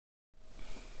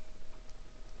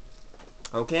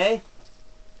Okay?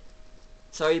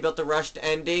 Sorry about the rushed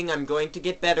ending. I'm going to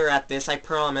get better at this, I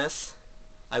promise.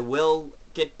 I will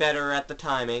get better at the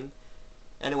timing.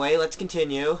 Anyway, let's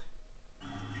continue.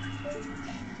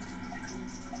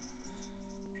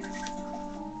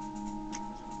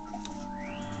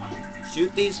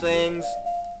 Shoot these things.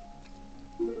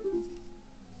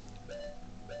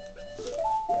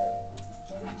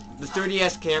 The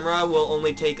 3DS camera will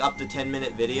only take up to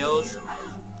 10-minute videos.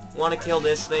 Want to kill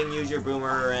this thing, use your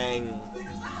boomerang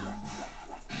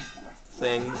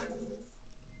thing.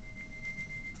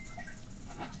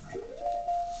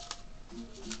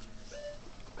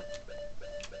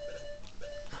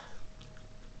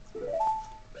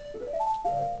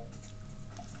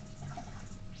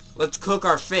 Let's cook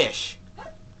our fish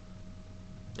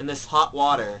in this hot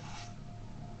water.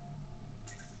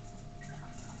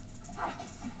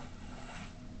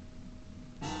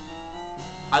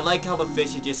 I like how the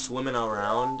fish is just swimming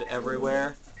around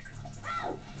everywhere.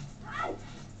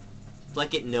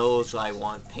 Like it knows I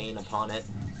want pain upon it.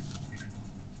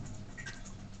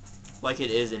 Like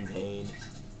it is in pain.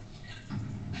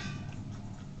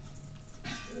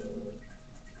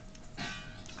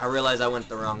 I realize I went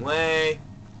the wrong way.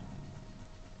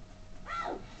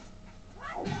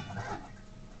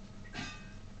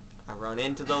 I run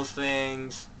into those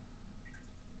things.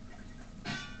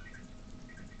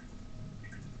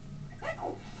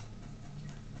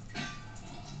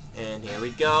 And here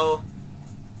we go.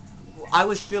 I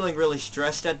was feeling really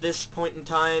stressed at this point in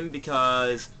time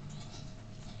because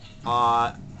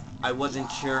I wasn't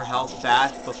sure how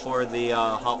fast before the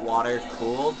hot water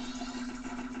cooled.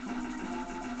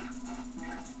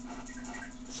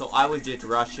 So I was just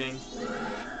rushing.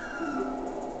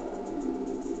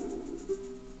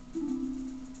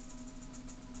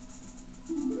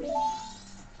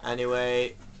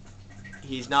 Anyway,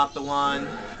 he's not the one.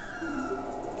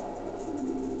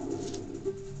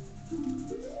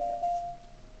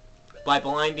 By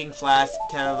blinding flash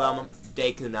 10 of them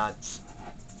Deku Nuts.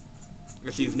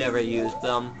 If you've never used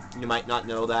them, you might not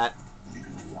know that.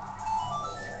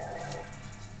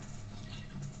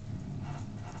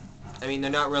 I mean,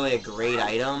 they're not really a great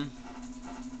item.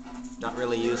 Not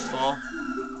really useful.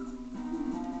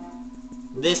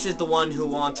 This is the one who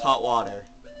wants hot water.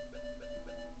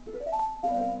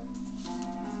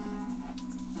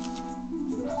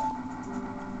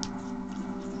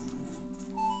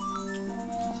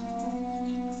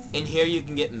 In here you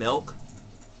can get milk.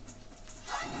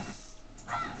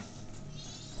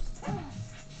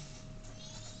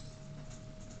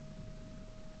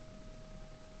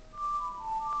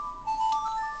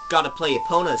 Gotta play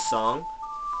Epona's song.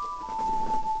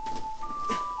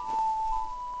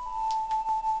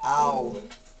 Ow.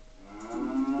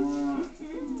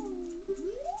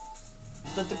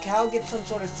 Does the cow get some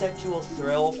sort of sexual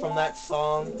thrill from that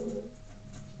song?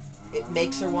 It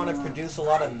makes her want to produce a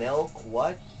lot of milk?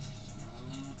 What?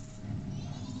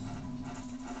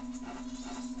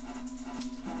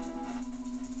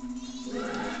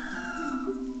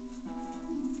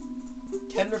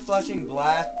 Tender flushing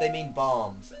blast, they mean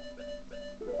bombs.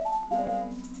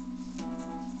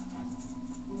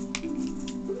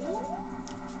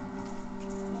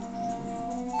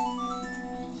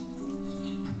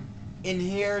 In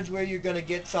here is where you're gonna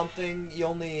get something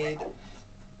you'll need.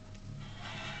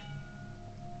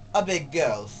 A big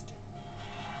ghost.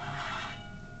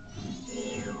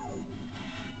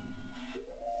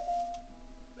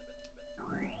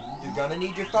 You're gonna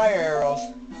need your fire arrows.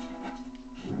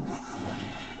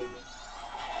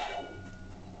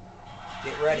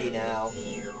 Get ready now.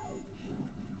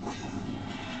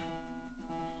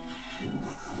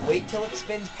 Wait till it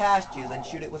spins past you, then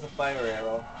shoot it with a fire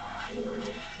arrow.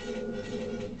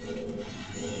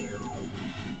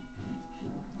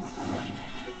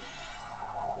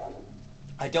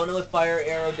 I don't know if fire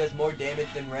arrow does more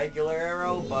damage than regular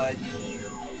arrow, but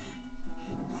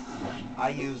I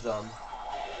use them.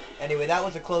 Anyway, that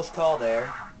was a close call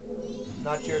there.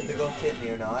 Not sure if the ghost hit me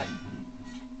or not.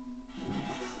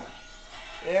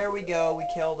 There we go, we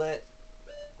killed it.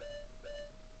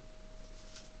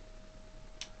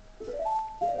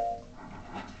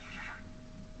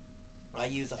 I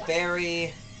use a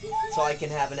fairy so I can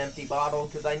have an empty bottle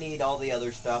because I need all the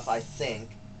other stuff, I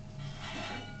think.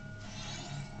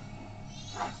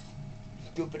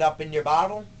 Scoop it up in your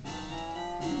bottle.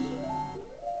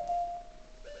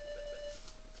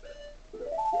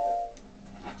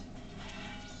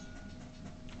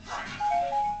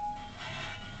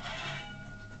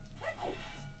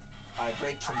 I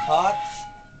break some pots.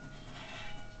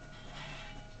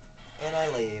 And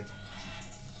I leave.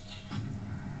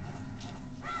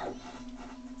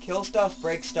 Kill stuff,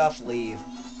 break stuff, leave.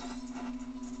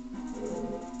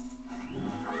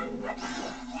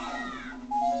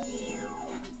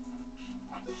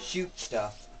 shoot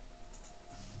stuff.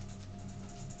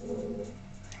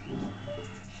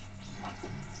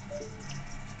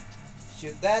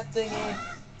 Shoot that thingy.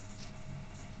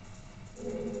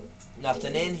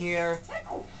 Nothing in here.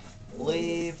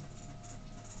 Leave.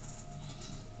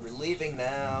 We're leaving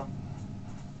now.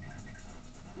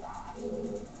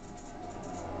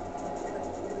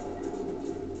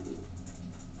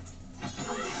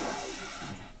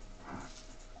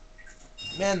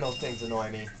 Man, those things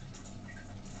annoy me.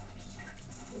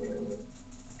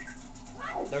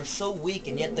 They're so weak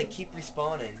and yet they keep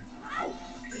respawning.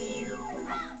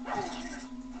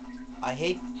 I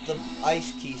hate the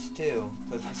ice keys too,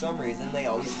 because for some reason they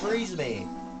always freeze me.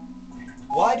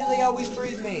 Why do they always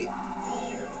freeze me?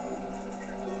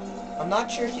 I'm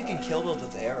not sure if you can kill those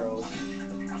with arrows.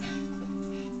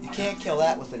 You can't kill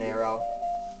that with an arrow.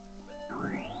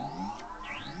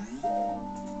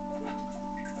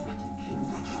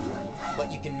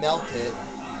 But you can melt it.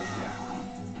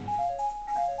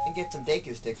 And get some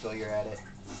Deku sticks while you're at it.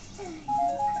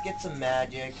 Get some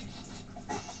magic.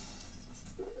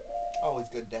 Always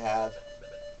good to have.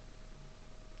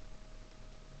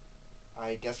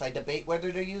 I guess I debate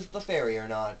whether to use the fairy or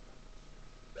not.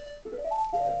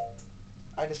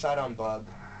 I decide on bug.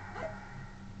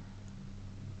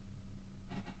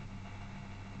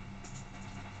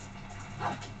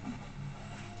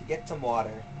 To get some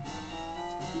water.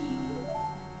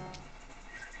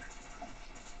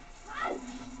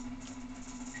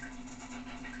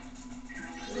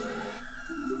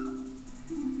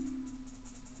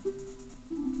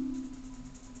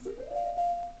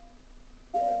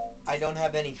 I don't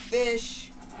have any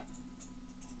fish,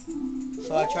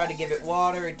 so I try to give it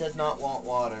water. It does not want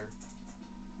water.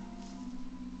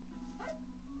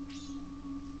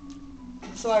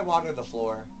 So I water the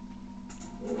floor.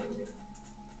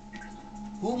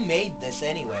 Who made this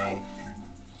anyway?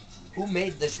 Who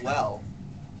made this well?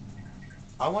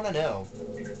 I want to know.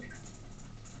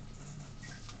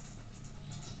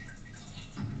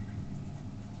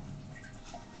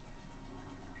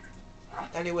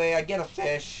 Anyway, I get a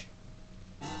fish.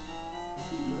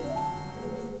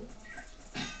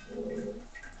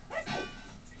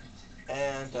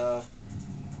 And,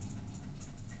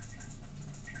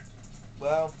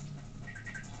 well,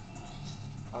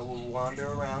 I will wander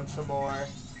around some more.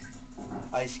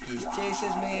 Ice Keys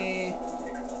chases me.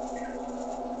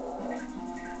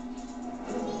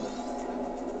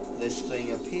 This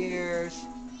thing appears.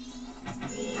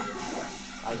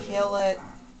 I kill it.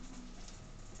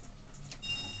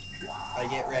 I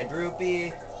get red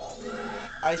rupee.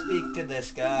 I speak to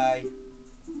this guy.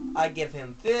 I give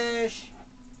him fish.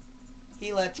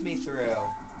 He lets me through.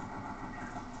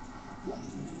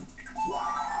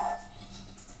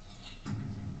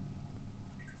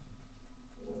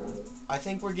 I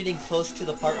think we're getting close to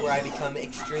the part where I become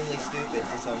extremely stupid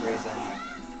for some reason.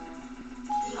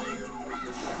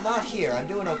 Not here. I'm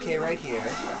doing okay right here.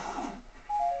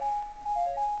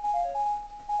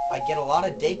 I get a lot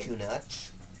of Deku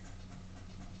nuts.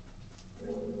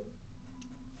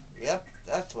 Yep,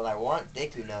 that's what I want.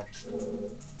 Deku nuts.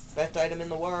 Best item in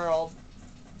the world.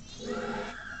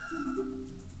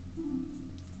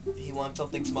 He wants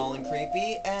something small and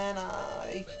creepy, and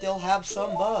I still have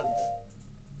some bugs.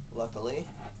 Luckily.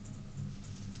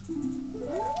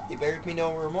 He bears me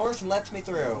no remorse and lets me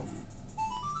through.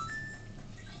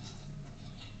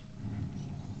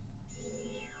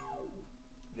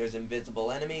 There's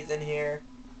invisible enemies in here.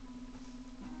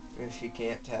 If you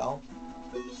can't tell.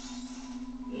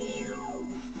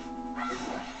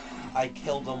 I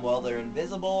kill them while they're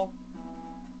invisible,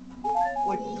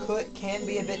 which can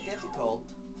be a bit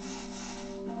difficult.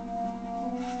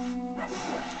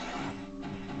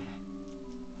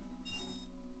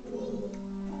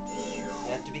 You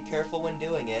have to be careful when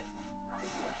doing it.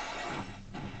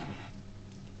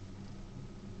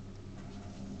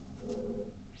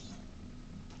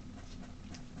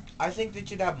 I think that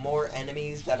you'd have more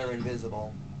enemies that are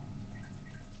invisible.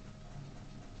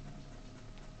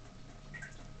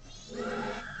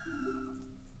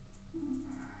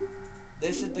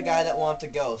 This is the guy that wants a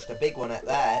ghost, a big one at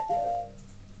that.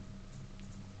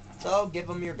 So, give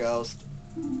him your ghost.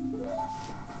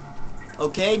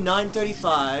 Okay,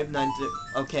 9:35.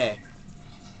 Okay.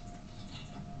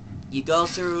 You go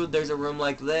through, there's a room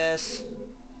like this.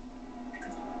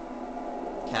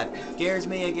 Cat scares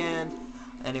me again.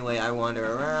 Anyway, I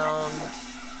wander around.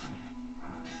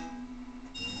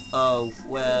 Oh,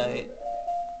 wait.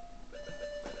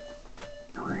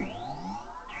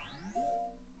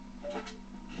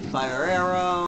 Fire arrow.